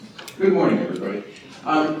Good morning, everybody.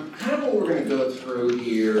 Kind of what we're going to go through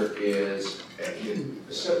here is,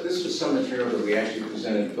 this was some material that we actually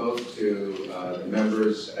presented both to the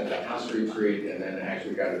members at the house retreat and then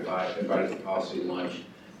actually got invited to policy lunch.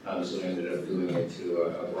 So we ended up doing it to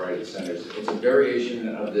a variety of centers. It's a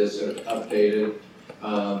variation of this sort of updated.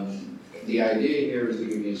 The idea here is to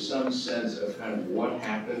give you some sense of kind of what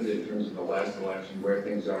happened in terms of the last election, where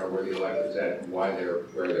things are, where the elector's at, and why they're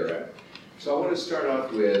where they're at. So I want to start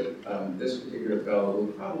off with this particular fellow who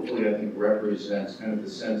probably, I think, represents kind of the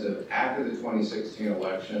sense of after the 2016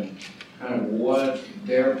 election, kind of what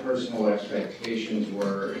their personal expectations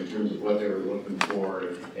were in terms of what they were looking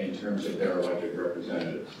for in terms of their elected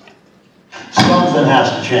representatives. Something has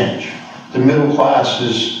to change. The middle class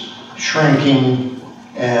is shrinking,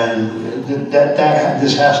 and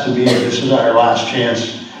this has to be it. This is our last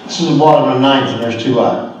chance. This is the bottom of the ninth, and there's two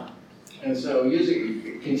out. And so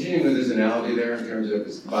continuing with this analogy there in terms of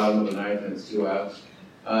it's the bottom of the ninth and it's two outs,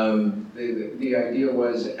 the idea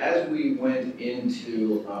was as we went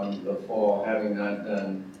into the fall, having not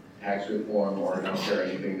done tax reform or healthcare or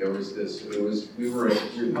anything,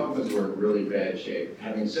 Republicans were in really bad shape.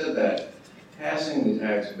 Having said that, passing the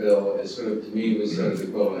tax bill is sort of, to me, was sort of the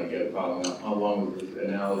equivalent, again, following along with the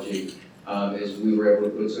analogy, is we were able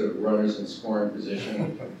to put sort of runners in scoring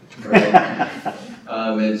position. Right?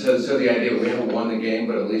 And so the idea, we haven't won the game,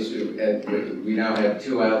 but at least we now have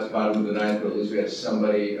two outs, bottom of the ninth, but at least we have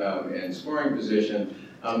somebody in scoring position.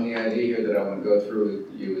 The idea here that I want to go through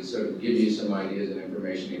with you is sort of give you some ideas and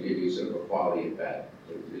information and give you sort of a quality of that,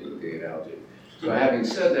 the analogy. So having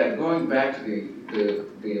said that, going back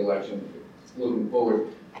to the election, looking forward,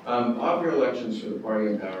 off-year elections for the party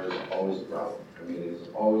in power is always a problem. I mean, it is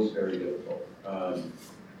always very difficult.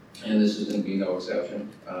 And this is going to be no exception,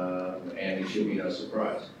 and it should be no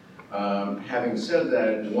surprise. Having said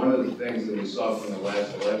that, one of the things that we saw from the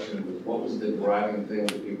last election was what was the driving thing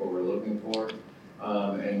that people were looking for.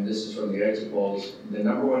 And this is from the exit polls. The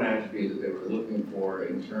number one attribute that they were looking for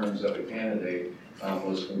in terms of a candidate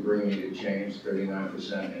was can bring me to change,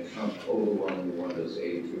 39%, and Trump overwhelmingly won those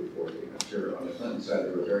 82-40. I'm sure on the Clinton side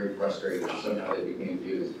they were very frustrated that somehow they became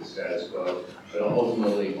viewed as the status quo, but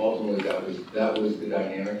ultimately that was the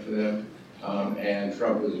dynamic for them, and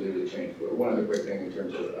Trump was viewed to change. But one other quick thing in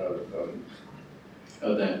terms of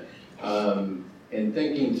that, in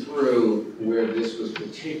thinking through where this was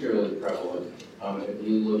particularly prevalent, if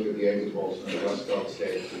you look at the exit polls from the Rust Belt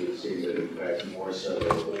states, you would see that in fact more so they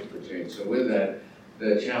were looking for change. So with that,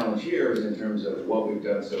 the challenge here is in terms of what we've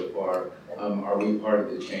done so far, are we part of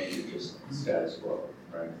the change or just status quo,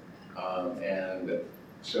 right? And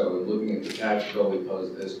so looking at the tax bill, we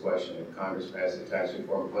posed this question: if Congress passed a tax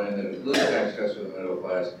reform plan that includes tax cuts for the middle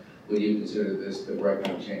class, would you consider this the right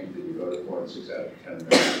kind of change that you voted for? And 6 out of 10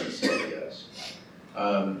 Americans said yes.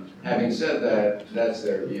 Having said that, that's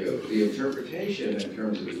their view. The interpretation in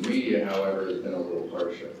terms of the media, however, has been a little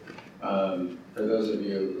harsher. For those of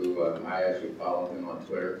you who I actually follow him on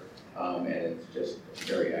Twitter, and it's just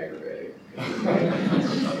very aggravating.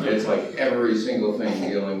 It's like every single thing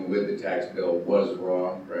dealing with the tax bill was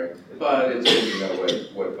wrong, right? But it's good to know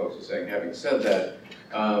what folks are saying. Having said that,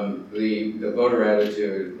 the voter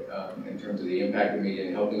attitude in terms of the impact of media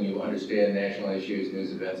and helping you understand national issues,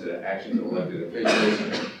 news events, and actions of elected officials,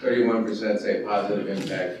 31% say positive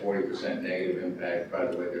impact, 40% negative impact. By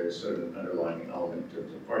the way, there's sort of an underlying element in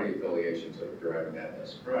terms of party affiliation, sort of driving that, no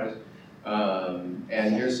surprise.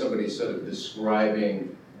 And here's somebody sort of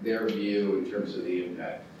describing their view in terms of the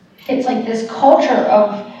impact. It's like this culture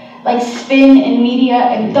of like spin in media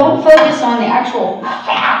and don't focus on the actual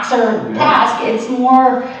facts or task. It's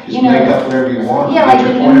more, just make up whatever you want. Yeah, like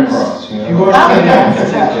your the point news. across. You know? You go to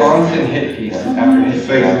constant hit piece after hit piece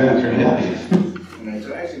after hit piece. And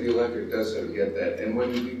so actually the electorate does sort of get that. And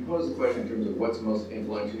when you pose the question in terms of what's most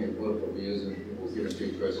influential in your political views and people's given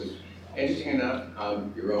street choices, interesting enough,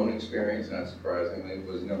 your own experience, not surprisingly,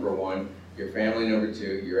 was number one. Your family, number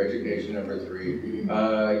two. Your education, number three.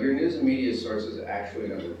 Your news and media sources, actually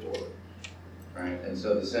number four. Right, and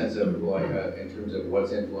so the sense of like, in terms of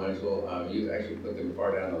what's influential, you've actually put them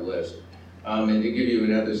far down the list. And to give you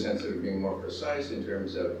another sense of being more precise in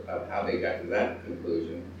terms of how they got to that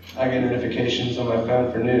conclusion. I get notifications on my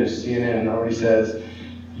phone for news. CNN already says,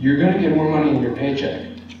 you're going to get more money in your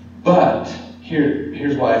paycheck, but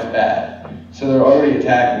here's why it's bad. So they're already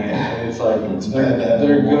attacking it, and it's like they're gonna spin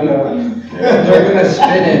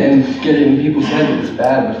it and get it in people's heads that it's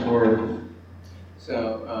bad before.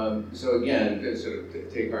 So again, to sort of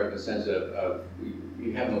take heart in the sense of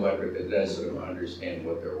you have an electorate that does sort of understand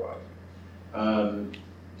what they're watching.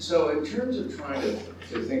 So in terms of trying to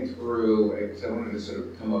think through, because I wanted to sort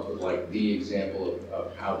of come up with like the example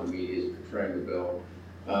of how the media is portraying the bill,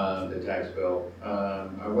 the tax bill,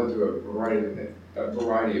 I went through a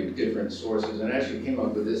variety of different sources and actually came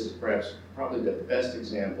up with this as perhaps probably the best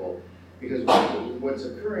example, because what's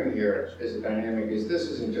occurring here as a dynamic is this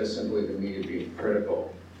isn't just simply the media being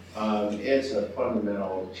critical. It's a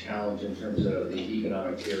fundamental challenge in terms of the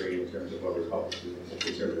economic theory, in terms of what Republicans and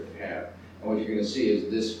conservatives have. And what you're going to see is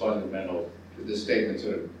this statement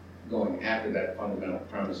sort of going after that fundamental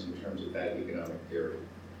premise in terms of that economic theory.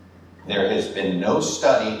 There has been no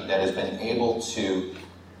study that has been able to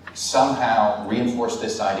somehow reinforce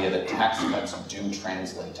this idea that tax cuts do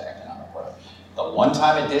translate to economic growth. The one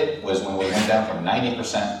time it did was when we went down from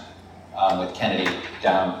 90% with Kennedy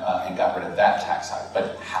down and got rid of that tax hike.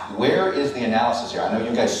 But where is the analysis here? I know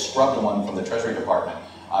you guys scrubbed one from the Treasury Department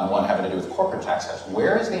on one having to do with corporate tax cuts.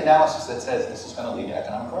 Where is the analysis that says this is going to lead to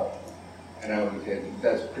economic growth? And I would say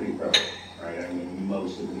that's pretty prevalent, right? I mean,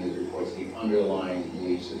 most of the news reports, the underlying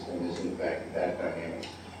belief system is in fact that dynamic.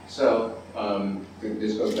 So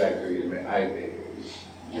this goes back to,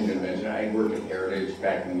 Jim didn't mention, I worked at Heritage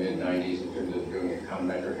back in the mid-90s in terms of doing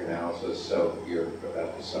econometric analysis, so you're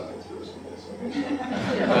about to suffer through some of this.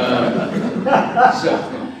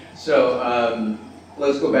 Okay? So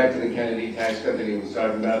let's go back to the Kennedy tax cut that he was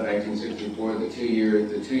talking about, 1964. The two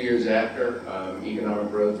years after, economic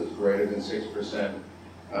growth was greater than 6%.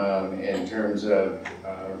 In terms of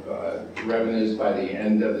revenues by the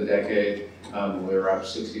end of the decade, we were up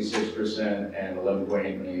 66% and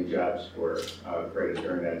 11.8 million jobs were created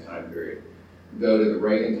during that time period. Go to the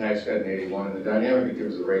Reagan tax cut in 81, and the dynamic in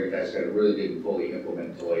terms of the Reagan tax cut, it really didn't fully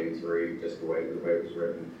implement until 83, just the way it was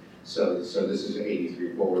written. So this is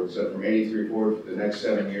 83 forward. So from 83 forward, for the next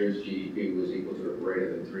 7 years, GDP was equal to or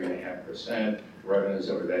greater than 3.5%. Revenues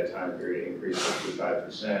over that time period increased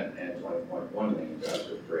 65% and 20.1 million jobs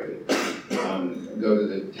were created. Go to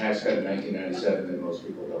the tax cut in 1997 that most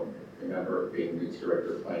people don't remember being the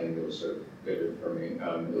director of planning. That was sort of vivid for me.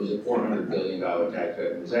 It was a $400 billion tax cut.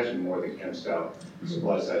 It was actually more the Kemp-style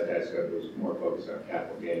supply side tax cut. It was more focused on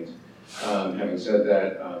capital gains. Having said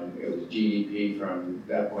that, it was GDP from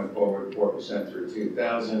that point forward, 4% through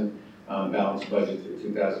 2000. Balanced budget through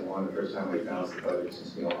 2001, the first time we balanced the budget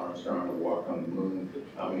since Neil Armstrong walked on the moon.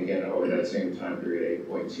 And again, over that same time period,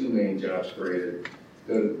 8.2 million jobs created.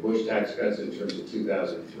 Go to the Bush tax cuts in terms of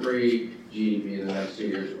 2003, GDP in the next 2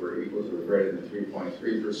 years were equal to or greater than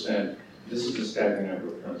 3.3%. This is a staggering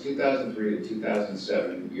number. From 2003 to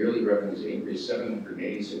 2007, yearly revenues increased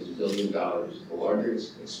 $786 billion, the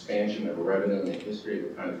largest expansion of revenue in the history of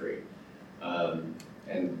the country.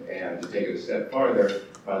 And to take it a step farther,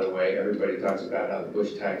 by the way, everybody talks about how the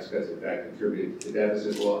Bush tax cuts in fact contributed to the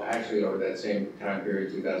deficit. Well, actually, over that same time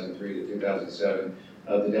period, 2003 to 2007,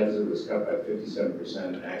 the deficit was cut by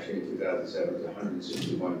 57%. Actually, in 2007, it was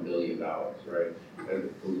 $161 billion, right?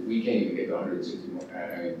 We can't even get to 161.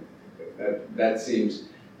 I mean, that seems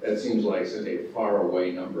like such a far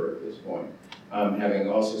away number at this point. Having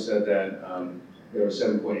also said that, there were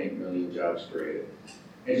 7.8 million jobs created.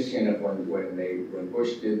 Interesting enough, when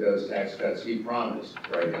Bush did those tax cuts, he promised,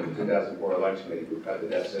 right, in the 2004 election that he would cut the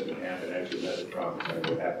deficit in half, and actually met the promise. And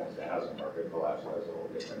what happened was the housing market collapsed. That was a whole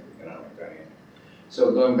different economic dynamic.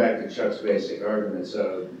 So going back to Chuck's basic argument,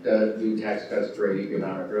 so do tax cuts create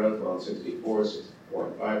economic growth? Well, in 64,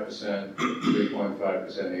 6.5%,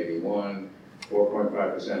 3.5% in 81,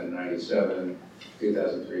 4.5% in 97,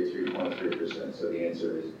 2003, 3.3%. So the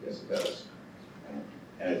answer is yes, it does.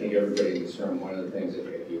 And I think everybody in this room, one of the things,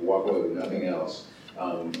 if you walk away with nothing else,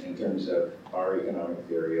 in terms of our economic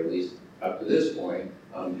theory, at least up to this point,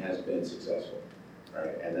 has been successful,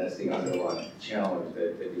 right? And that's the underlying challenge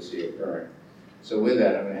that you see occurring. So with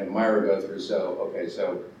that, I'm going to have Myra go through,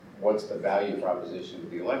 so what's the value proposition to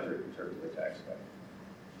the electorate in terms of the tax cut?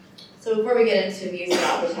 So before we get into views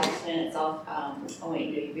about the tax plan itself, I want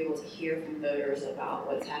you to be able to hear from voters about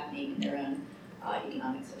what's happening in their own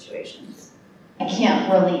economic situations. I can't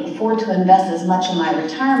really afford to invest as much in my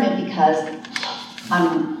retirement because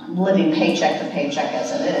I'm living paycheck to paycheck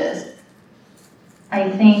as it is. I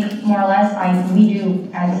think more or less, we do,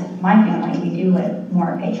 as my family, we do live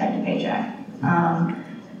more paycheck to paycheck.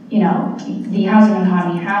 The housing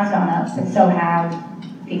economy has gone up, but so have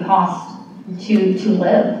the cost to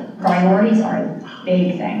live. Priorities are a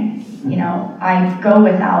big thing. I go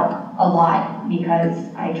without a lot because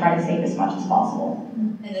I try to save as much as possible.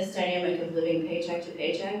 In this dynamic of living paycheck to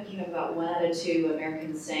paycheck, you have about 1 out of 2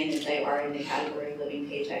 Americans saying that they are in the category of living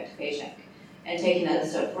paycheck to paycheck. And taking that a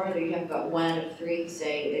step further, you have about 1 out of 3 who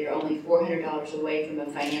say they're only $400 away from a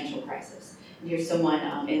financial crisis. And here's someone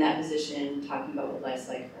in that position talking about what life's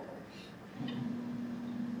like for her.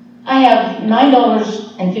 I have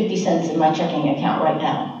 $9.50 in my checking account right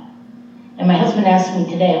now. And my husband asked me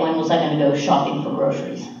today, when was I going to go shopping for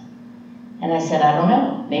groceries? And I said, I don't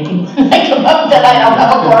know. Maybe when I come up that I don't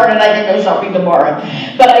have a card and I can go shopping tomorrow.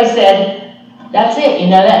 But I said, that's it. You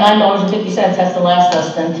know, that $9.50 has to last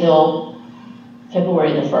us until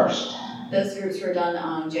February the 1st. Those groups were done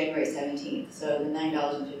on January 17th, so the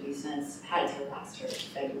 $9.50 had to last her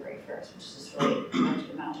February 1st, which is just really hard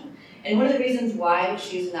to imagine. And one of the reasons why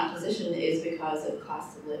she's in that position is because of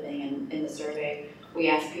cost of living. And in the survey, we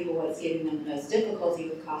asked people what's giving them the most difficulty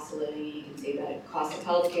with cost of living, and you can see that cost of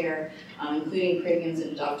healthcare, including premiums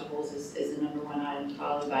and deductibles, is the #1 item,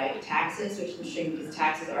 followed by taxes, which is interesting because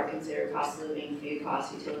taxes are considered cost of living, food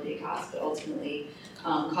costs, utility costs, but ultimately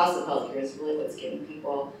cost of healthcare is really what's giving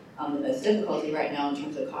people the most difficulty right now in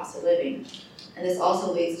terms of cost of living. And this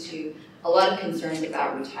also leads to a lot of concerns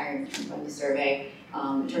about retirement from the survey.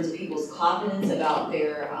 In terms of people's confidence about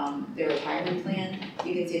their retirement plan,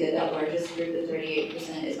 you can see that largest group, the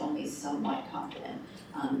 38%, is only somewhat confident.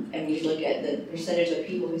 And when you look at the percentage of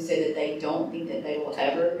people who say that they don't think that they will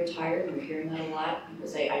ever retire, and we're hearing that a lot, people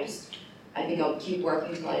say, I think I'll keep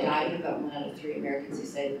working until I die. You've got 1 out of 3 Americans who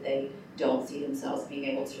say that they don't see themselves being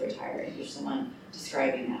able to retire, and here's someone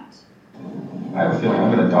describing that. I have a feeling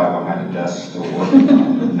I'm going to die behind a desk still working.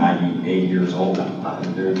 I'm 98 years old.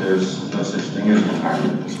 There's no such thing as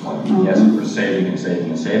retirement at this point. Yes, we're saving and saving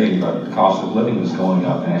and saving, but the cost of living is going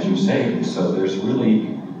up as you save, so there's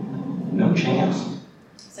really no chance.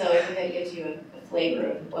 So I think that gives you a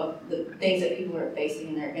flavor of the things that people are facing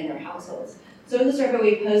in their households. So in the survey,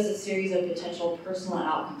 we posed a series of potential personal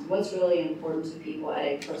outcomes. What's really important to people at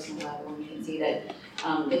a personal level? And you can see that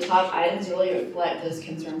the top items really reflect those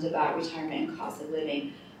concerns about retirement and cost of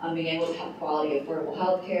living. Being able to have quality, affordable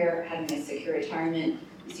health care, having a secure retirement.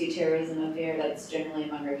 You see terrorism up there, that's generally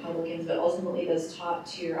among Republicans, but ultimately those top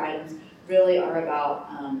tier items really are about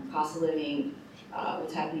cost of living,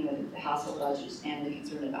 what's happening with the household budgets, and the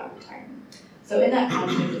concern about retirement. So in that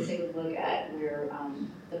context, let's take a look at where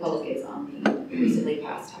the public is on the recently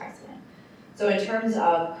passed tax plan. So in terms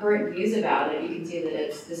of current views about it, you can see that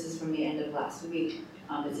this is from the end of last week.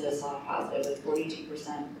 It's a soft positive with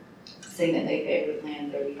 42% saying that they favor the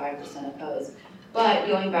plan, 35% opposed. But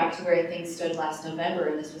going back to where things stood last November,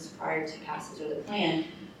 and this was prior to passage of the plan,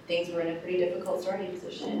 things were in a pretty difficult starting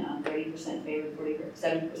position. 30% favored,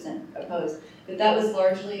 47% opposed. But that was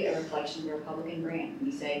largely a reflection of the Republican brand.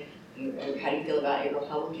 When you say, how do you feel about a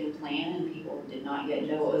Republican plan? And people did not yet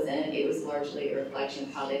know what was in it. It was largely a reflection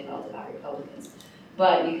of how they felt about Republicans.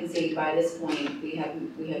 But you can see by this point, we have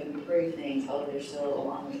improved things, although there's still a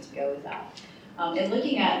long way to go with that. And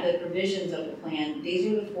looking at the provisions of the plan, these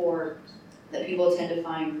are the 4 that people tend to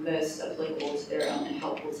find most applicable to their own and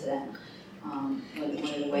helpful to them. One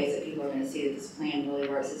of the ways that people are going to see that this plan really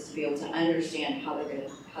works is to be able to understand how they're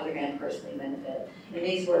going to personally benefit. And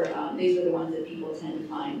these were the ones that people tend to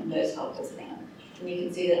find most helpful to them. And you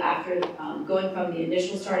can see that after going from the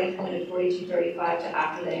initial starting point of 4235 to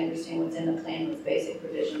after they understand what's in the plan with basic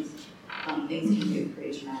provisions, things can move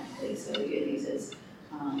pretty dramatically. So the good news is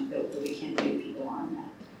that we can't move people on that.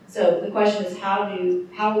 So the question is, how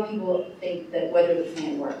will people think that whether the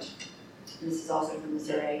plan worked? And this is also from the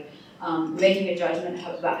survey. Making a judgment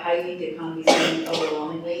about how you think the economy is doing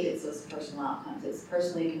overwhelmingly, it's those personal outcomes. It's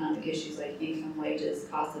personal economic issues like income, wages,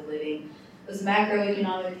 cost of living. Those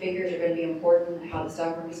macroeconomic figures are going to be important, how the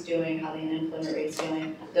stock market's doing, how the unemployment rate's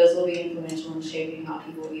doing. Those will be influential in shaping how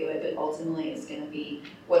people view it, but ultimately it's going to be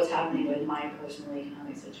what's happening with my personal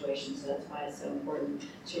economic situation. So that's why it's so important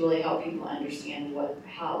to really help people understand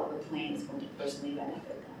how the plan is going to personally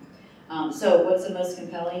benefit them. So what's the most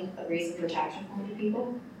compelling reason for tax reform to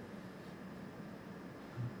people?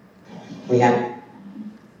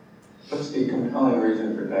 What's the compelling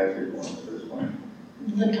reason for tax reform at this point?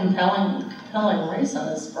 The compelling reason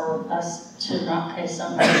is for us to not pay so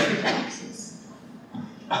much in taxes.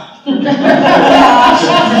 I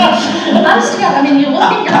mean, you look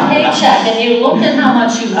at your paycheck and you look at how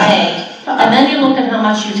much you make, and then you look at how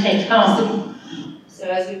much you take home. So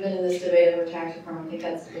as we've been in this debate over tax reform, I think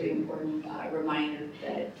that's a pretty important reminder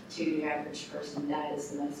that to the average person, that is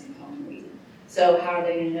the most compelling reason. So how are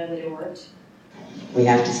they going to know that it worked? We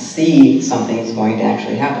have to see something is going to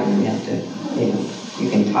actually happen. We have to, you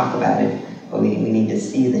can talk about it, but we need to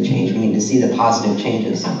see the change. We need to see the positive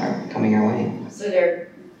changes are coming our way. So they're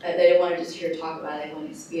They didn't want to just hear talk about it, they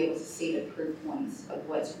wanted to be able to see the proof points of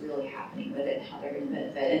what's really happening with it and how they're going to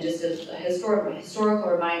benefit. And just a historical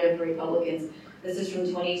reminder for Republicans, this is from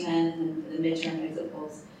 2010 and the midterm exit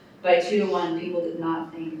polls. By 2-1, people did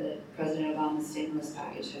not think that President Obama's stimulus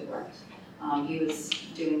package had worked. He was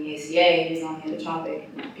doing the ACA, he was on the other topic.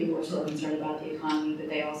 People were still concerned about the economy, but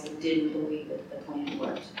they also didn't believe that the plan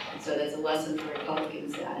worked. And so that's a lesson for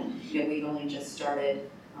Republicans that, we've only just started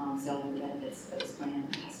selling the benefits of this plan.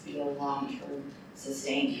 It has to be a long-term,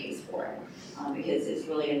 sustained case for it. Because it's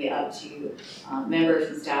really going to be up to members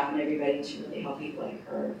and staff and everybody to really help people like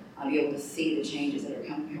her be able to see the changes that are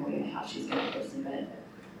coming her way and how she's going to personally benefit.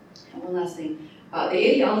 And one last thing, the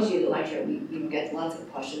ideology of the electorate, we get lots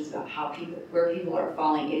of questions about where people are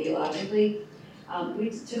falling ideologically. We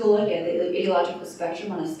took a look at the ideological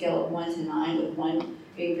spectrum on a scale of 1 to 9, with 1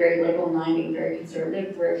 being very liberal, 9 being very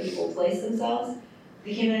conservative, where people place themselves.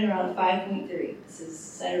 They came in around 5.3. This is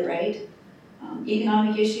center right.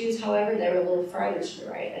 Economic issues, however, they were a little farther to the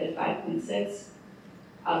right at a 5.6.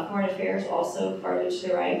 Foreign affairs also farther to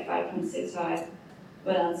the right, 5.65.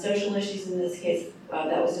 But on social issues in this case,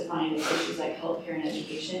 that was defined as issues like healthcare and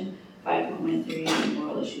education, 5.13, and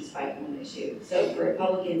moral issues, 5.2. So for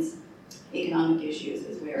Republicans, economic issues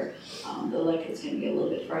is where the electorate's going to be a little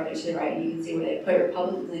bit farther to the right. And you can see where they put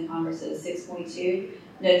Republicans in Congress at a 6.2.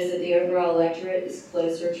 Notice that the overall electorate is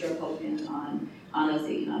closer to Republicans on those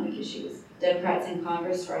economic issues. Democrats in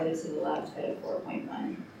Congress farther to the left at a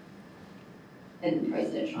 4.1. And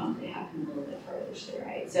President Trump, they have him a little bit farther to the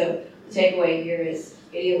right. So the takeaway here is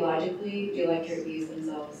ideologically, the electorate views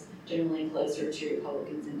themselves generally closer to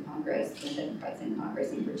Republicans in Congress than Democrats in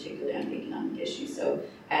Congress, and particularly on the economic issues. So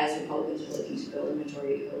as Republicans are looking to build a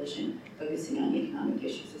majority coalition, focusing on economic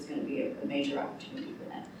issues is going to be a major opportunity for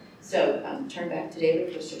them. So turn back to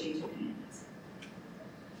David for strategic finance.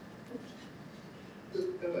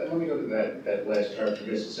 Let me go to that last chart for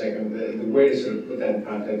just a second. The way to sort of put that in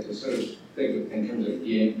context is sort of think in terms of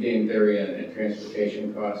game theory and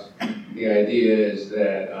transportation costs. The idea is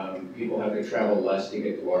that people have to travel less to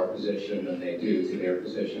get to our position than they do to their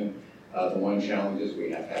position. The one challenge is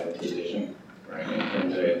we have to have a position, right?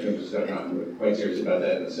 In terms of stuff, I'm quite serious about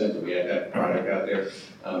that in the sense that we have to have product out there.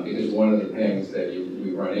 Because one of the things that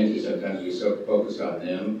we run into sometimes, we so focus on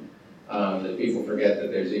them that people forget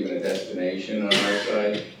that there's even a destination on our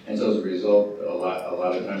side. And so as a result, a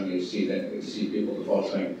lot of times you see people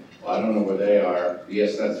default saying, well, I don't know where they are.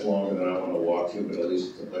 Yes, that's longer than I want to walk to, but at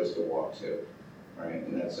least it's a place to walk to, right?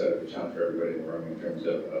 And that's a challenge for everybody in the room in terms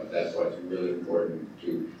of that's why it's really important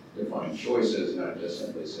to define choices, not just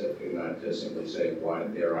simply say why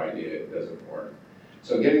their idea doesn't work.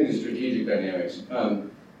 So getting to strategic dynamics,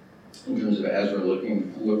 in terms of as we're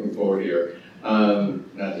looking forward here,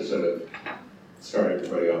 not to sort of start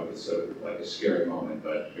everybody off with sort of like a scary moment,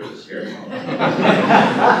 but here's a scary moment.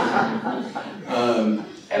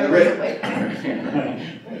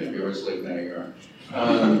 If you were asleep, now you're on.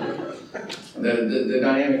 The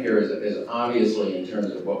dynamic here is obviously in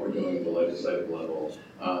terms of what we're doing at the legislative level,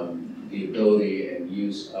 the ability and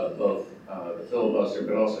use of both the filibuster,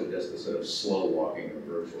 but also just the sort of slow walking of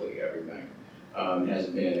virtually everything. Has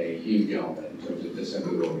been a huge element in terms of just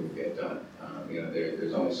simply what we can get done.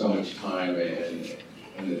 There's only so much time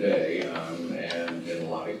in the day, and in a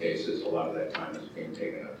lot of cases, a lot of that time is being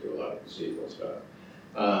taken up to a lot of procedural stuff.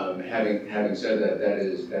 Having said that, that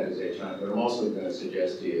is a challenge. But I'm also going to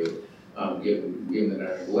suggest to you, given the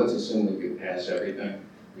dynamic, let's assume we could pass everything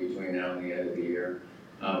between now and the end of the year.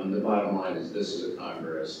 The bottom line is this is a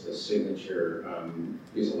Congress. The signature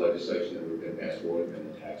piece of legislation that would have been passed would have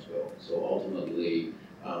been the tax bill. So ultimately,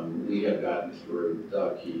 we have gotten through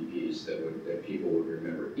the key piece that people would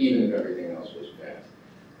remember, even if everything else was passed.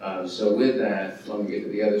 So with that, let me get to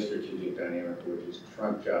the other strategic dynamic, which is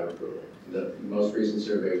trunk job approval. The most recent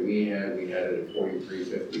survey we had it at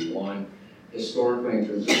 4351. Historically, in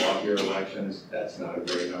terms of off-year elections, that's not a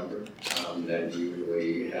great number. That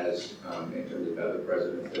usually has, in terms of other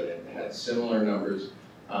presidents that have had similar numbers,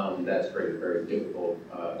 that's very, very difficult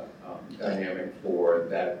dynamic for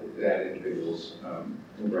that individual's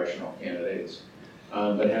congressional candidates.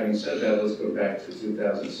 But having said that, let's go back to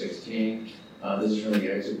 2016. This is from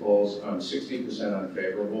the exit polls, 60%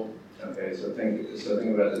 unfavorable. Okay, so think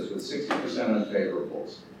about this, with 60%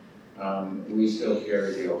 unfavorables, we still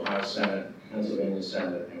carry the Ohio Senate, Pennsylvania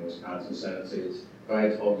Senate, and Wisconsin Senate seats. If I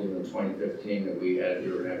had told you in 2015 that we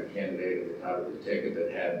were going to have a candidate at the top of the ticket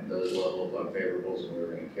that had those level of unfavorables and we were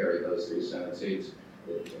going to carry those 3 Senate seats,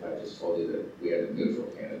 if I just told you that we had a neutral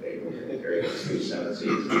candidate and we were going to carry those 3 Senate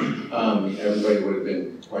seats, everybody would have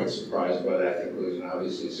been quite surprised by that conclusion.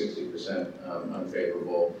 Obviously, 60%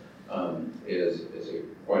 unfavorable is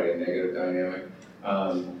quite a negative dynamic.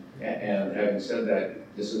 And having said that,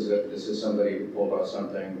 this is somebody who pulled off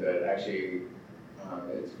something that actually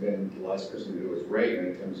it's been the last person to do was Reagan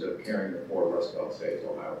in terms of carrying the 4 Rust Belt states,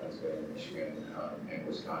 Ohio, Pennsylvania, Michigan, and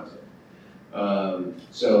Wisconsin.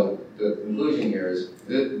 So the conclusion here is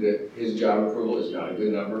that his job approval is not a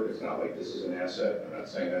good number. It's not like this is an asset. I'm not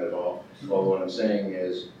saying that at all. But what I'm saying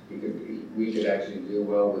is we could actually do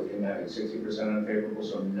well with him having 60% unfavorable,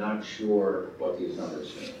 so I'm not sure what these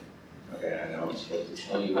numbers mean. Okay, I know I'm supposed to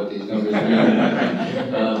tell you what these numbers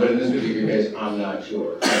mean, but in this particular case, I'm not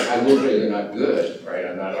sure. I will say they're not good, right?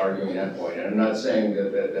 I'm not arguing that point, and I'm not saying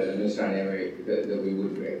that in this dynamic that we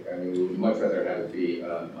would make. I mean, we would much rather have it be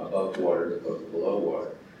above water as opposed to below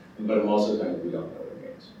water. But I'm also saying we don't know what it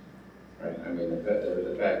means, right? I mean,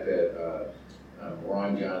 the fact that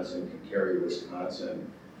Ron Johnson can carry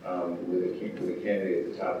Wisconsin with a candidate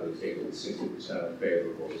at the top of the table with 60%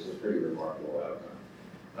 unfavorable is a pretty remarkable outcome.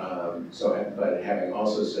 But having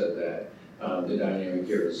also said that, the dynamic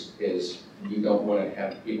here is you don't want to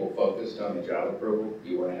have people focused on the job approval.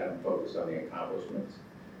 You want to have them focused on the accomplishments,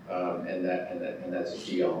 and that's a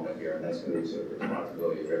key element here. And that's going to be sort of the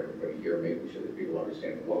responsibility of everybody here, making sure that people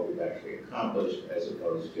understand what we've actually accomplished, as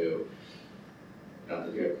opposed to not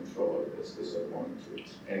that you have control over this is one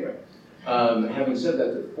tweets. Anyway. Having said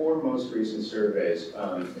that, the 4 most recent surveys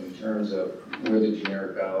in terms of where the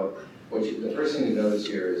generic ballot, the first thing to notice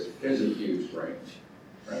here is there's a huge range,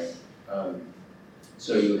 right?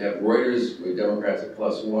 So you have Reuters with Democrats at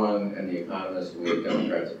 +1 and The Economist with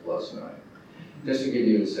Democrats at +9. Just to give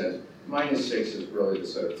you a sense, -6 is really the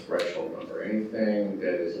sort of threshold number. Anything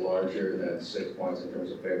that is larger than 6 points in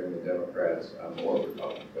terms of favoring the Democrats or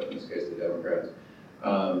Republicans, but in this case the Democrats,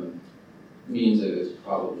 means that it's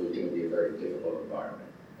probably going to be a very difficult environment.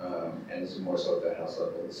 And this is more so at the House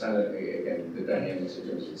level. The Senate, again, the dynamics in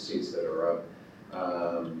terms of the seats that are up,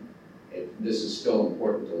 this is still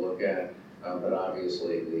important to look at, but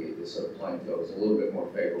obviously the sort of playing field is a little bit more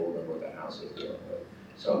favorable than what the House is dealing with.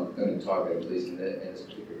 So I'm going to talk, at least in this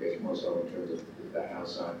particular case, more so in terms of the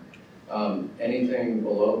House side. Anything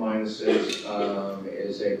below -6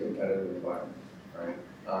 is a competitive environment, right?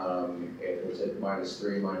 If it's at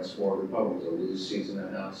 -3, -4, Republicans will lose seats in the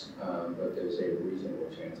House, but there's a reasonable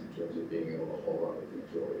chance in terms of being able to hold on to the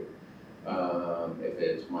majority. If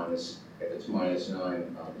it's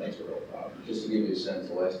 -9, that's a real problem. Just to give you a sense,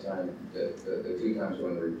 the last time, the 2 times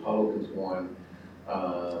when the Republicans won,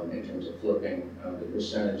 in terms of flipping, the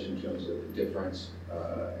percentage in terms of the difference,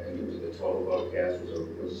 in terms of the total vote cast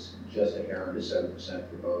was just a hair under 7%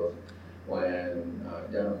 for both. When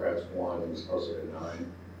Democrats won, it was closer to 9,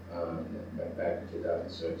 back in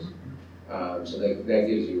 2006. So that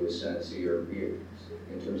gives you a sense of your view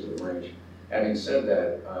in terms of the range. Having said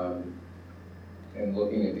that, and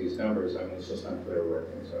looking at these numbers, I mean, it's just unclear where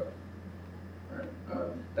things are. Right?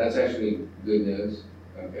 That's actually good news.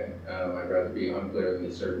 Okay, I'd rather be unclear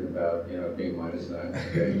than certain about being -9.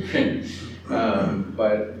 Okay,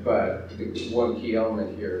 but the one key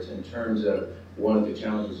element here is in terms of one of the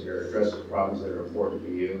challenges here, address the problems that are important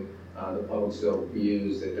to you. The public still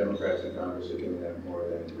views that Democrats in Congress are doing that more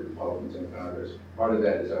than Republicans in Congress. Part of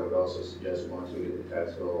that is I would also suggest once we did the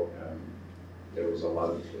tax bill, there was a lot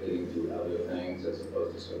of leading to other things as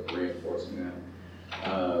opposed to sort of reinforcing that.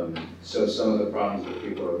 So some of the problems that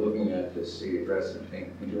people are looking at to see addressed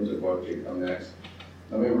in terms of what should come next,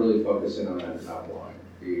 let me really focus in on that top line,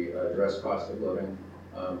 the address cost of living.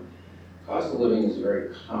 Cost of living is a very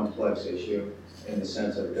complex issue in the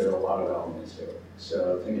sense that there are a lot of elements to it.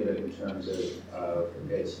 So think of it in terms of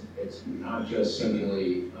it's not just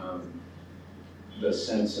simply the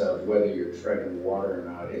sense of whether you're treading water or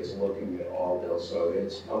not, it's looking at all bills. So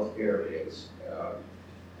it's healthcare, it's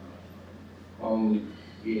home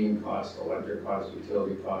heating costs, electric costs,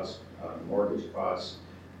 utility costs, mortgage costs,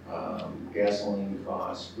 gasoline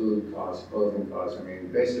costs, food costs, clothing costs. I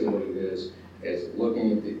mean, basically what it is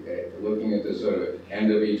looking at the sort of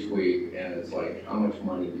end of each week, and it's like, how much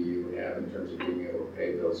money do you have in terms of being able to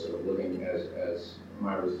pay bills? Sort of looking, as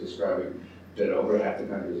Myra was describing, that over half the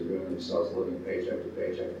countries are doing themselves living paycheck to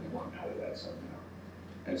paycheck, and they want out of that somehow.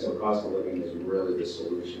 And so cost of living is really the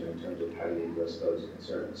solution in terms of how do you address those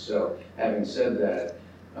concerns. So having said that,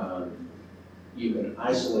 you can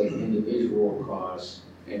isolate individual costs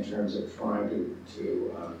in terms of trying to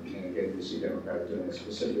and again, we see Democrats doing it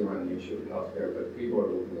specifically around the issue of healthcare, but people are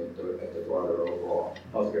looking at the broader overall.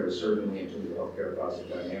 Healthcare is certainly, in terms of healthcare costs, a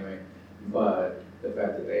dynamic. but the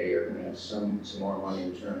fact that they are gonna have some more money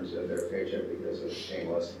in terms of their paycheck because of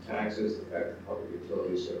paying less in taxes, the fact that public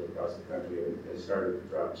utilities across the country has started to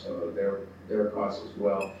drop some of their costs as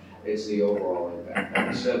well. It's the overall impact.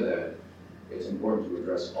 Having said that, it's important to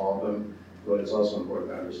address all of them, but it's also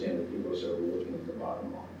important to understand that people are sort of looking at the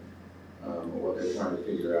bottom line. What they're trying to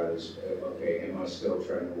figure out is, okay, am I still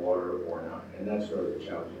treading water or not? And that's really the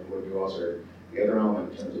challenge. And what you also, the other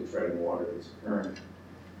element in terms of treading water that's occurring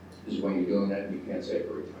is when you're doing that, you can't save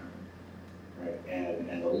for retirement, right?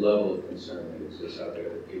 And the level of concern that exists out there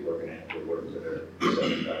that people are going to have to work to their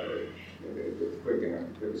 75 or quick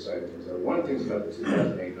and quick side things. One of the things about the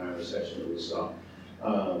 2008-9 recession that we saw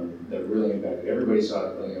that really impacted, everybody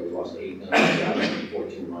saw it, we lost 8 million jobs in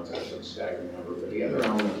 14 months. That's a staggering number. But the other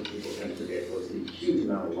element that people tend to forget was the huge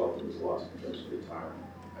amount of wealth that was lost in terms of retirement.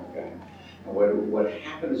 Okay. And what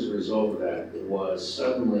happened as a result of that was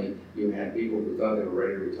suddenly you had people who thought they were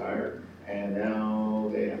ready to retire, and now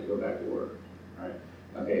they have to go back to work, right?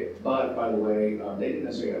 Okay, but by the way, they didn't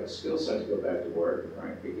necessarily have a skill set to go back to work,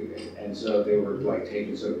 right? And so they were like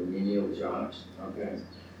taking sort of menial jobs, okay?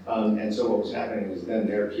 And so what was happening is then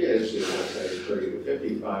their kids, let's say 30 to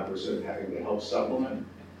 55, were sort of having to help supplement.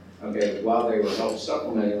 Okay, while they were help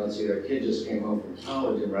supplementing, let's say their kid just came home from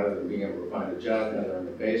college, and rather than being able to find a job, now they're in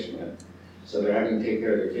the basement. So they're having to take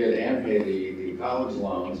care of their kid and pay the college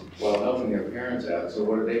loans while helping their parents out. So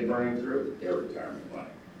what are they burning through? Their retirement money.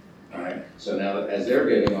 All right. So now that as they're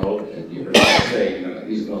getting old, and you heard me say,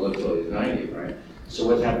 he's going to live till he's 90, right? So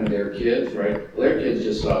what's happened to their kids, right? Well, their kids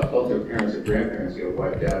just saw both their parents and grandparents get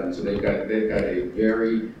wiped out, and so they've got a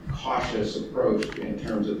very cautious approach in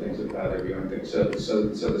terms of things of how they're viewing things. So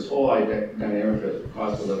this whole dynamic of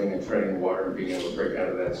cost of living and treading water and being able to break out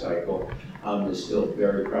of that cycle is still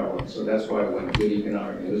very prevalent. So that's why when good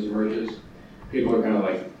economic news emerges, people are kind of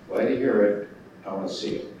like, well, I didn't hear it, I want to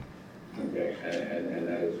see it. Okay, and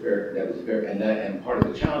that is very, and part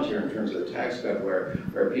of the challenge here in terms of the tax cut, where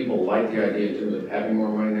people like the idea in terms of having more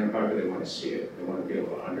money in their pocket, they want to see it. They want to be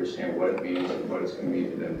able to understand what it means and what it's going to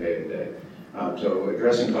mean for them day to day. So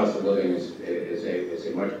addressing cost of living is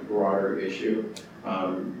a much broader issue.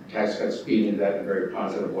 Tax cuts feed into that in a very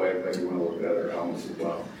positive way, but you want to look at other elements as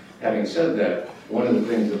well. Having said that, one of the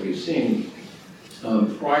things that we've seen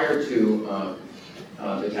prior to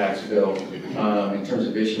the tax bill, in terms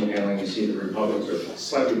of issue handling, you see the Republicans are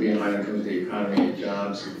slightly behind in terms of the economy and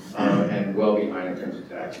jobs, and well behind in terms of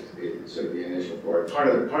taxes, sort of the initial for it. Part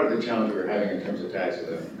of the challenge we're having in terms of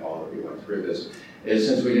taxes, and all of you went through this, is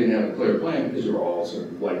since we didn't have a clear plan, because we were all sort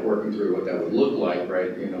of like working through what that would look like, right?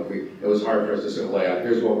 It was hard for us to sort of lay out,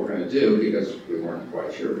 here's what we're going to do, because we weren't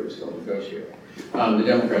quite sure, we were still negotiating. The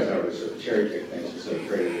Democrats, however, sort of cherry-picked things and sort of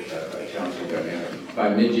created a challenging dynamic. By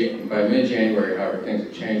mid-January, however, things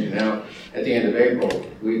have changed, and now at the end of April,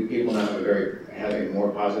 people now have a more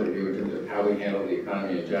positive view in terms of how we handle the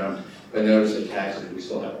economy and jobs. But notice the taxes,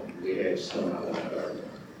 we have still not done that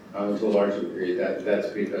argument. To a large degree, that's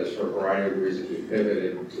because for a variety of reasons we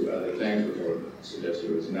pivoted to other things, which I would suggest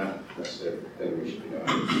it was not necessarily the thing we should be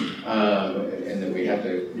doing. And then we have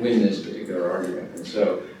to win this particular argument. And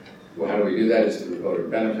so, well, how do we do that? Is through voter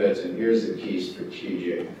benefits, and here's the key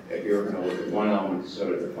strategic. If you're going to look at one element to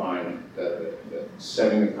sort of define the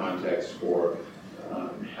setting the context for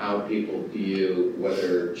how people view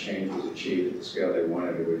whether change was achieved at the scale they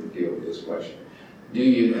wanted, it would deal with this question. Do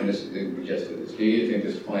you, and this we just did this, do you think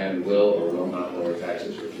this plan will or will not lower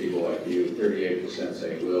taxes for people like you? 38%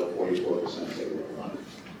 say it will, 44% say it will not.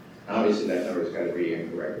 Obviously, that number's got to be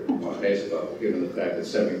incorrect on a base level, given the fact that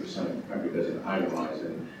 70% of the country doesn't itemize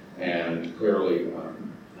it. And clearly,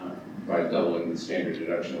 by doubling the standard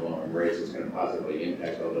deduction alone rates, it's going to positively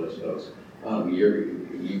impact all those folks.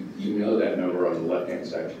 You know that number on the left-hand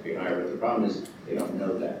side should be higher, but the problem is they don't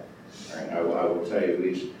know that. All right, I will tell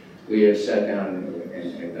you, we have sat down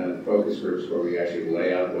and done focus groups where we actually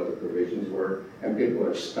lay out what the provisions were, and people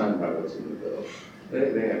are stunned by what's in the bill.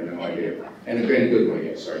 They have no idea. And in a good way,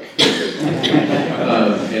 yes, sorry.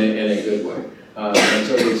 In a good way. And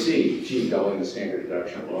so they see, gee, doubling the standard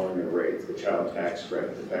deduction, lowering the rates, the child tax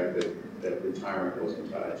credit, the fact that retirement wasn't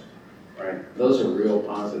touched, right? Those are real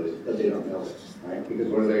positives, but they don't know it, right? Because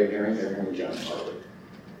what are they hearing? They're hearing John Harvard,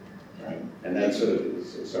 right? And that's sort of,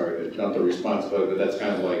 sorry to dump the responsibility, but that's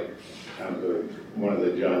kind of like one of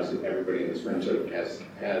the jobs that everybody in this room sort of has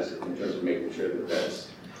in terms of making sure that that's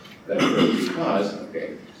because,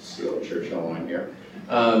 okay, steal a Churchill line here,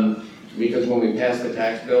 because when we passed the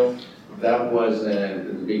tax bill, that wasn't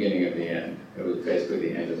the beginning of the end. It was basically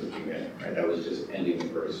the end of the beginning, right? That was just ending the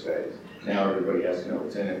first phase. Now everybody has to know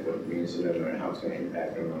what's in it, what it means to them, and how it's going to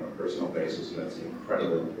impact them on a personal basis, and that's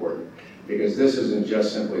incredibly important. Because this isn't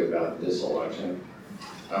just simply about this election.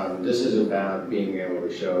 This is about being able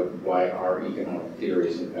to show why our economic theory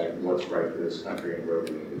is in fact what's right for this country and where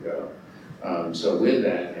we need to go. So with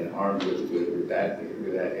that, and armed with that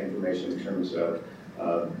information in terms of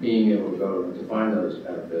being able to go and define those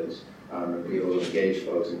benefits, and be able to engage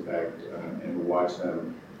folks, in fact, and watch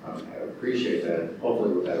them appreciate that.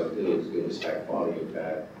 Hopefully what that'll do is give us that quality of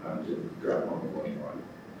that to drive home the winning run.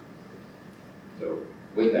 So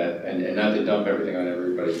with that, and not to dump everything on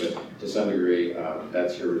everybody, but to some degree,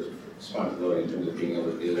 that's your responsibility in terms of being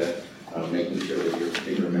able to do that, making sure that your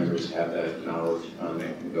bigger members have that knowledge and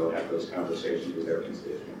can go have those conversations with their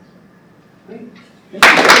constituents. Great. We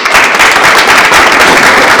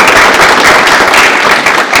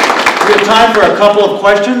have time for a couple of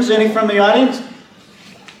questions. Any from the audience?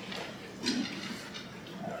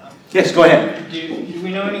 Yes, go ahead. Do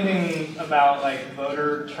we know anything about like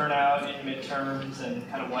voter turnout in midterms and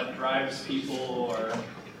kind of what drives people, or?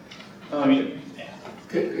 I mean, yeah.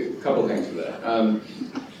 A couple things for that.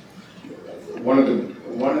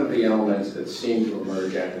 One of the elements that seemed to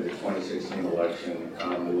emerge after the 2016 election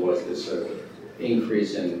was this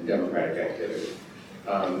increase in Democratic activity.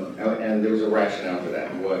 And there was a rationale for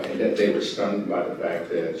that, and that they were stunned by the fact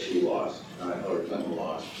that she lost, Hillary Clinton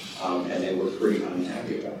lost, and they were pretty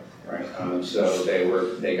unhappy about it, right? So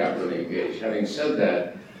they got really engaged. Having said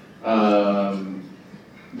that,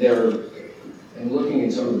 and looking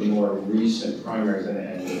at some of the more recent primaries, and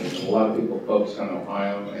a lot of people focused on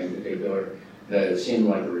Ohio in particular, that it seemed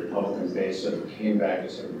like the Republican base sort of came back to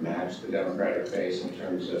sort of match the Democratic base in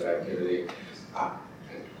terms of activity.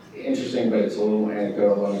 Interesting, but it's a little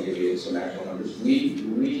anecdotal. Let me give you some actual numbers.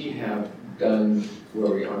 We have done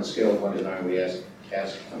where we, on a scale of 1 to 9, we ask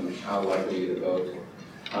them how likely to vote.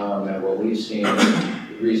 And what we've seen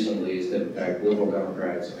recently is that, in fact, liberal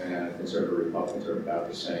Democrats and conservative Republicans are about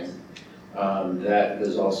the same. That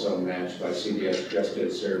was also matched by CBS just did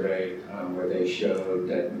a survey where they showed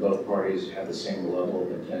that both parties have the same level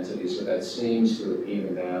of intensity, so that seems to have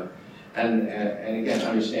evened out. And again,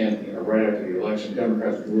 understand, right after the election,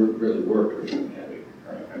 Democrats really were pretty heavy.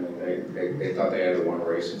 Right? I mean, they thought they had won a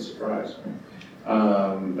race in surprise. Right?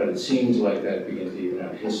 But it seems like that begins to even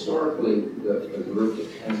out. Historically, the group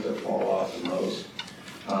that tends to fall off the most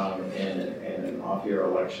in an off-year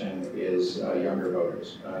election is younger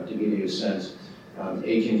voters. To give you a sense,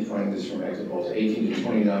 18 to 20, this is from exit polls, 18 to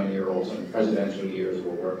 29-year-olds in presidential years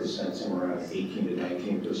will represent somewhere around 18 to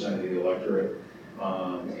 19% of the electorate.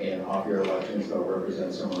 And off-year elections, they'll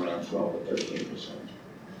represent somewhere around 12 to 13%.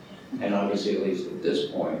 And obviously, at least at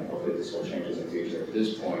this point, hopefully this will change in the future, at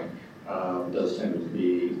this point, those tend to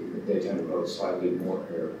vote slightly more,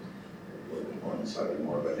 or more than slightly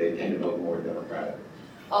more, but they tend to vote more Democratic.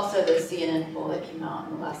 Also, the CNN poll that came out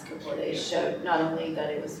in the last couple of days showed not only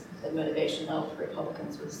that it was the motivation level for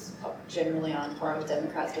Republicans was generally on par with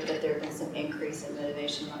Democrats, but that there had been some increase in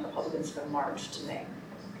motivation on Republicans from March to May.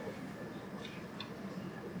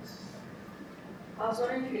 I was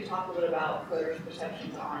wondering if you could talk a little bit about voters'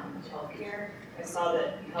 perceptions on healthcare. I saw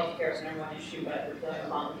that healthcare is the number one issue, but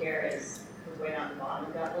Obamacare is way down the bottom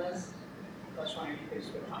of that list. I was wondering if you could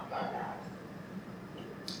just talk about that.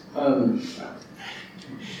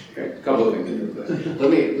 Okay, a couple of things. Let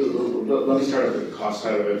me start off with the cost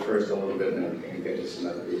side of it first a little bit, and then we can get to some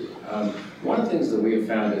other pieces. One of the things that we have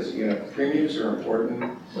found is, premiums are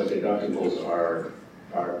important, but deductibles are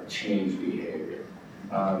change behavior.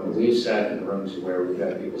 We've sat in rooms where we've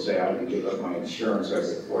had people say, I can give up my insurance so I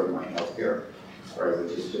can afford my health care, right,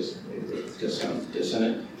 which is it just sounds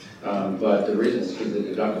dissonant. But the reason is because the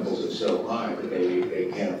deductibles are so high that they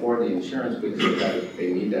can't afford the insurance because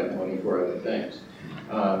they need that money for other things.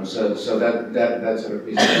 So that's sort of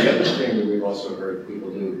piece. The other thing that we've also heard people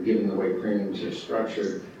do, given the way premiums are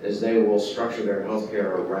structured, is they will structure their health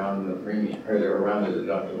care around the premium, or around the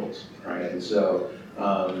deductibles, right? And so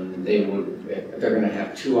they would, if they're going to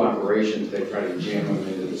have two operations, they try to jam them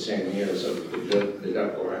into the same year, so the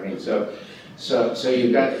deductible. I mean, so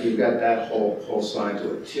you've got that whole side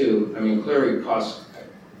to it too. I mean, clearly costs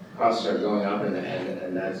are going up,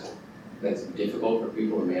 and that's difficult for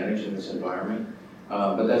people to manage in this environment.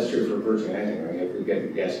 But that's true for virtually anything. I mean, if we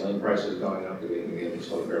get gasoline prices going up, we can just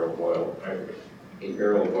hold a barrel of oil. Right? A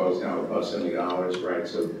barrel of oil is now above $70, right?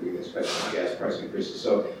 So we can expect some gas price increases.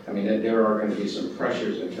 So, I mean, there are going to be some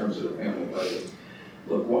pressures in terms of the family budget.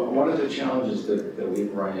 Look, one of the challenges that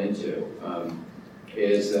we've run into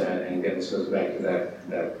is that, and again, this goes back to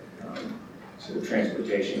that sort of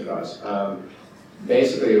transportation costs.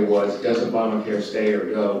 basically it was, does Obamacare stay or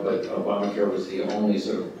go? But Obamacare was the only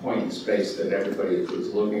sort of point in space that everybody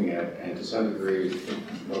was looking at. And to some degree,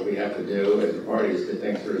 what we have to do as a party is to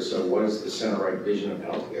think through, so what is the center-right vision of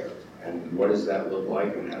healthcare? And what does that look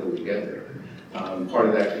like and how do we get there? Part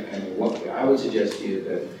of that, and what I would suggest to you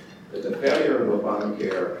that the failure of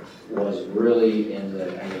Obamacare was really in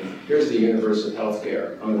the, I mean, here's the universe of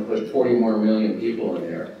healthcare. I'm going to put 40 more million people in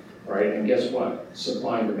there, right? And guess what?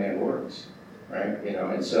 Supply and demand works, right? You know,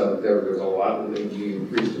 and so there's a lot of things you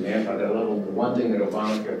increase demand by that level. The one thing that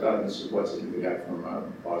Obamacare thought, and this is what's the guy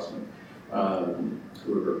from Boston,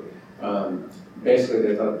 Gruber, basically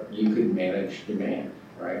they thought you could manage demand,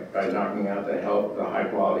 right? By knocking out the high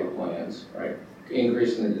quality plans, right?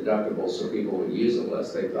 Increasing the deductibles so people would use it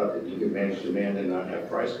less. They thought that you could manage demand and not have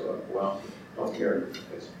price go up. Well, healthcare,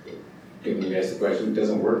 given you ask the question, it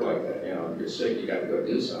doesn't work like that. You know, if you're sick, you got to go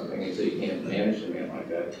do something, and so you can't manage demand like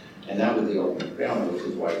that. And that was the ultimate failing, which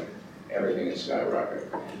is why everything is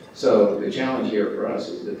skyrocketing. So the challenge here for us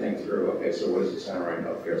is to think through, okay, so what does the center-right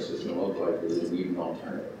healthcare system look like? Do we need an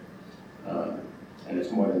alternative? And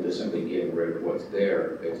it's more than just simply getting rid of what's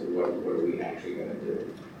there. It's what are we actually going to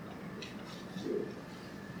do?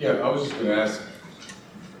 Yeah, I was just going to ask,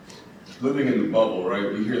 living in the bubble,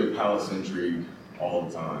 right? We hear the palace intrigue all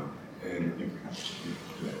the time, and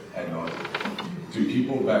do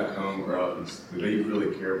people back home or out east, do they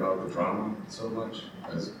really care about the drama so much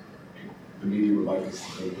as the media would like us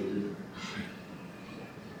to think they do?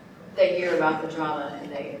 They hear about the drama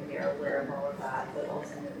and they're aware of all of that, but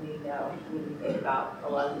ultimately, no. When you think about a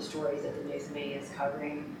lot of the stories that the news media is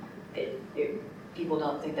covering, people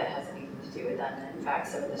don't think that has anything to do with them. And in fact,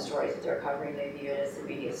 some of the stories that they're covering, they view it as the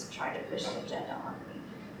media is trying to push an agenda on me.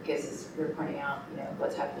 Because as we're pointing out, you know,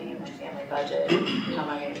 what's happening in my family budget, how am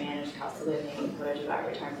I going to manage cost of living, what I do about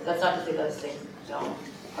retirement. That's not to say those things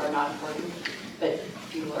are not important, but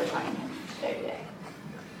people are trying to day to day.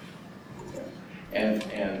 And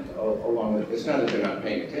along with, it's not that they're not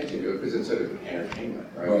paying attention to it, because it's sort of entertainment,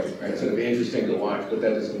 right? It's sort of interesting to watch, but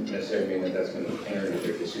that doesn't necessarily mean that that's going to enter into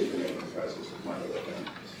their decision-making process of money.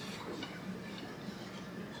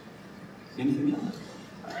 Anything else?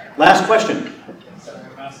 Last question. Sorry,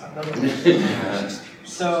 I'm asking.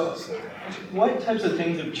 So, what types of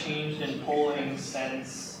things have changed in polling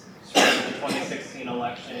since sort of the 2016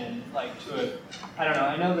 election? Like I don't know,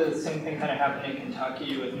 I know the same thing kind of happened in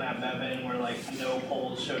Kentucky with Matt Bevin, where like no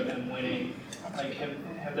polls showed him winning. Like,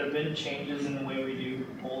 have there been changes in the way we do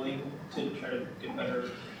polling to try to get better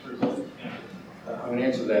results? Yeah. I'm going to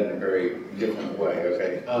answer that in a very different way,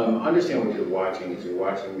 okay? Understand what you're watching is you're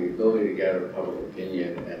watching the ability to gather public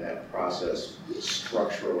opinion and that process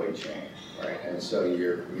structurally change, right? And so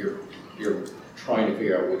you're trying to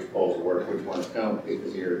figure out which polls work, which ones don't,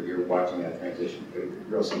 because you're watching that transition. A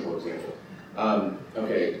real simple example.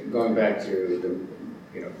 Okay, going back to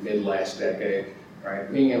the mid last decade,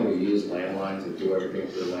 right? Being able to use landlines and do everything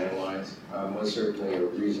through landlines was certainly a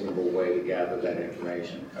reasonable way to gather that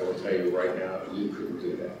information. I will tell you right now, you couldn't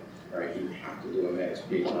do that, right? You have to do a mix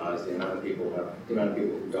because the amount of people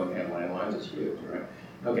who don't have landlines is huge, right?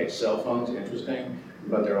 Okay, cell phones, interesting,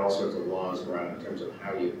 but there are all sorts of laws around in terms of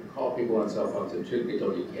how you call people on cell phones, and truth be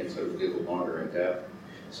told, you can't sort of do the longer in depth.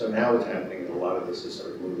 So now what's happening is a lot of this is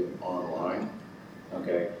sort of moving online.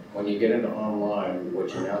 Okay, when you get into online,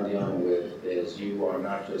 what you're now dealing with is you are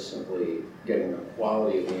not just simply getting the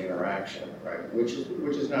quality of the interaction, right? Which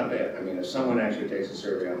is not bad. I mean, if someone actually takes a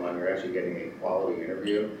survey online, you're actually getting a quality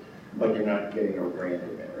interview, but you're not getting a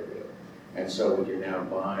random interview. And so what you're now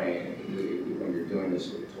buying, when you're doing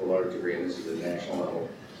this to a large degree, and this is at a national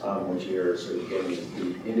level, which you're sort of getting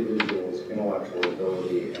the individual's intellectual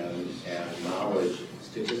ability and knowledge,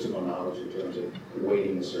 statistical knowledge in terms of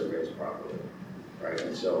weighting the surveys properly. Right,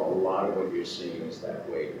 and so a lot of what you're seeing is that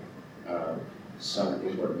way. Some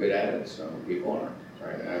people are good at it, some people aren't.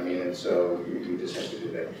 Right, I mean, and so you just have to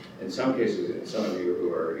do that. In some cases, and some of you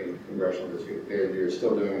who are in congressional districts, you're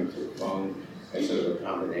still doing it through phone as sort of a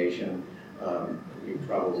combination. You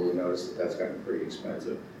probably noticed that that's gotten pretty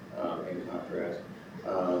expensive in contrast,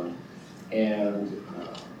 and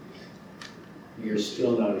you're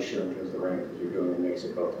still not as sure in terms of the range because you're doing a mix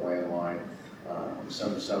of both landline.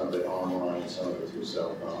 Some of it online, some of it through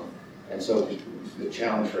cell phone. And so the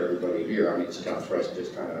challenge for everybody here, I mean, it's a challenge for us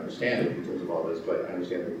just trying to understand it in terms of all this, but I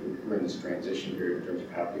understand that we're in this transition period in terms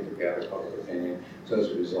of how people gather public opinion. So as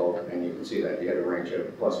a result, and you can see that you had a range of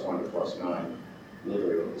 +1 to +9,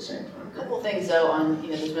 literally at the same time. A couple things though on,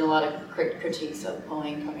 there's been a lot of critiques of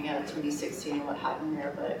polling coming out of 2016 and what happened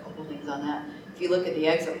there, but a couple things on that. If you look at the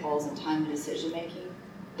exit polls and time of decision making,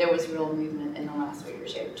 there was real movement in the last week or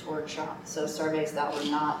so toward Trump. So surveys that were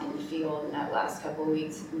not in the field in that last couple of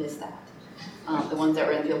weeks missed that. The ones that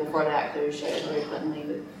were in the field before that clearly showed Hillary Clinton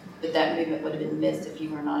lead, but that movement would have been missed if you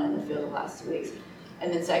were not in the field the last 2 weeks.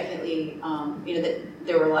 And then secondly, that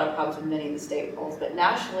there were a lot of problems with many of the state polls, but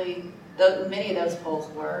nationally, many of those polls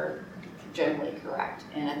were generally correct.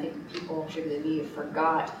 And I think people, particularly me,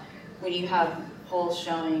 forgot when you have polls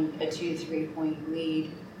showing a 2 to 3 point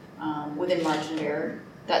lead within margin of error,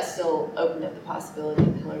 that still opened up the possibility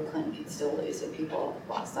that Hillary Clinton could still lose, and people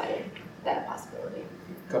lost sight of that possibility.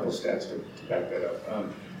 A couple stats to back that up.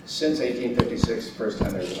 Since 1856, the first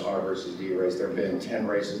time there was an R versus D race, there have been 10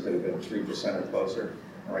 races that have been 3% or closer.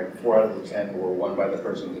 Right, 4 out of the 10 were won by the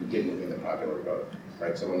person who didn't win the popular vote.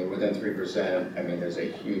 Right, so when you're within 3%, I mean, there's a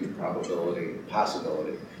huge possibility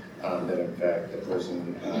that in fact the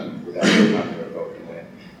person without the popular vote can win.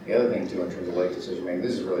 The other thing too, in terms of late decision making,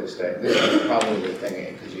 this is really this is probably the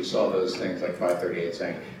thing, because you saw those things like 538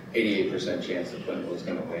 saying 88% chance that Clinton was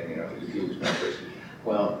going to win, huge numbers.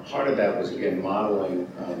 Well, part of that was, again, modeling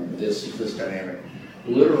this dynamic.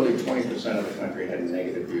 Literally 20% of the country had a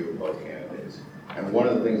negative view of both candidates. And one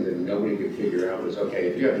of the things that nobody could figure out was, okay,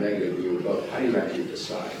 if you have a negative view of both, how do you actually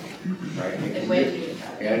decide? Right? And when do you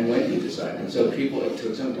decide? And when do you decide? And so people, it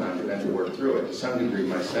took some time for them to work through it. To some degree,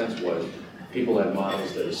 my sense was people had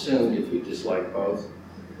models that assumed if you dislike both,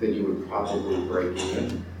 that you would probably break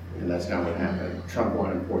even. And that's not what happened. Trump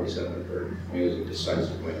won in 47 to 30. I mean, it was a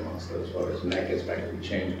decisive win amongst those voters, and that gets back to the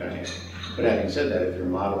change dynamic. But having said that, if you're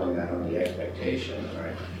modeling that on the expectation,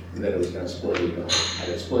 right, that it was going to split evenly, had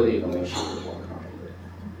it split evenly, she was more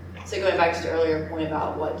comfortable. So going back to the earlier point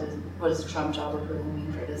about what does the Trump job approval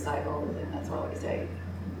mean for this cycle, I think that's why we say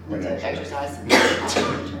to exercise some caution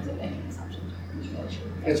in terms of making assumptions.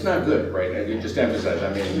 It's not good, right? And you just emphasize,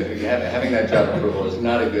 I mean, having that job approval is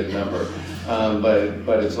not a good number.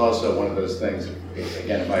 But it's also one of those things,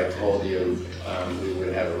 again, if I told you we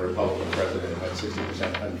would have a Republican president who had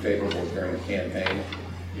 60% unfavorable during the campaign,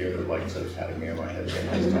 you would have like sort of patted me on my head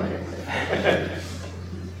saying, nice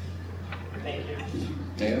Thank you.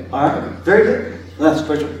 Yeah? All right, very good. Last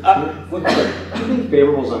question. Do you think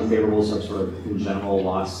favorables, unfavorables have sort of, in general,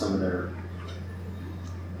 lost some of their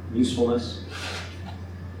usefulness?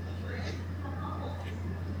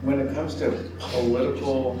 When it comes to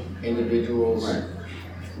political individuals, right.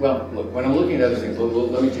 Well, look, when I'm looking at other things,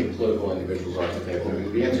 let me take political individuals off the table.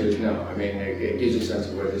 The answer is no. I mean, it gives you a sense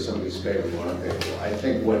of whether somebody's favorable or unfavorable. I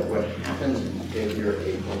think what happens if you're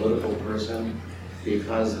a political person,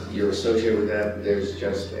 because you're associated with that, there's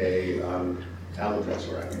just a albatross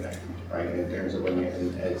around your neck, right, in terms of when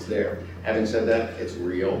it's there. Having said that, it's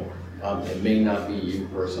real. It may not be you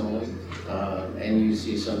personally, and you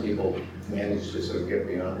see some people manage to sort of get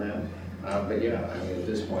beyond that. But yeah, I mean, at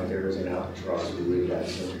this point, there is an albatross we really got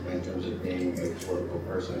in terms of being a political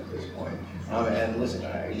person at this point. And listen,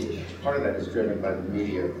 part of that is driven by the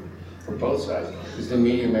media for both sides, because the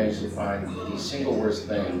media managed to find the single worst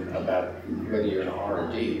thing about whether you're an R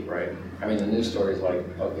or D, right? I mean, the news story is like,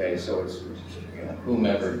 okay, so it's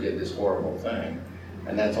whomever did this horrible thing.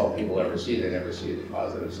 And that's all people ever see. They never see the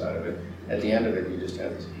positive side of it. At the end of it, you just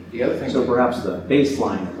have this. The other thing. So perhaps the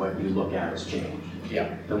baseline of what you look at has changed.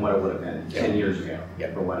 Yeah. Than what it would have been 10 years ago.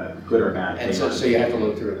 Yeah. For what a good or bad. And so you have to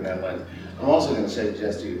look through it in that lens. I'm also going to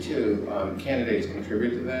suggest to you too, candidates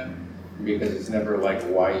contribute to that, because it's never like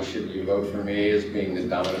why should you vote for me as being the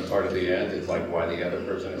dominant part of the end. It's like why the other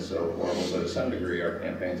person is so horrible. So to some degree, our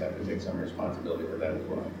campaigns have to take some responsibility for that as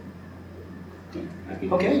well.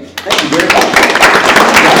 Okay, thank you very much.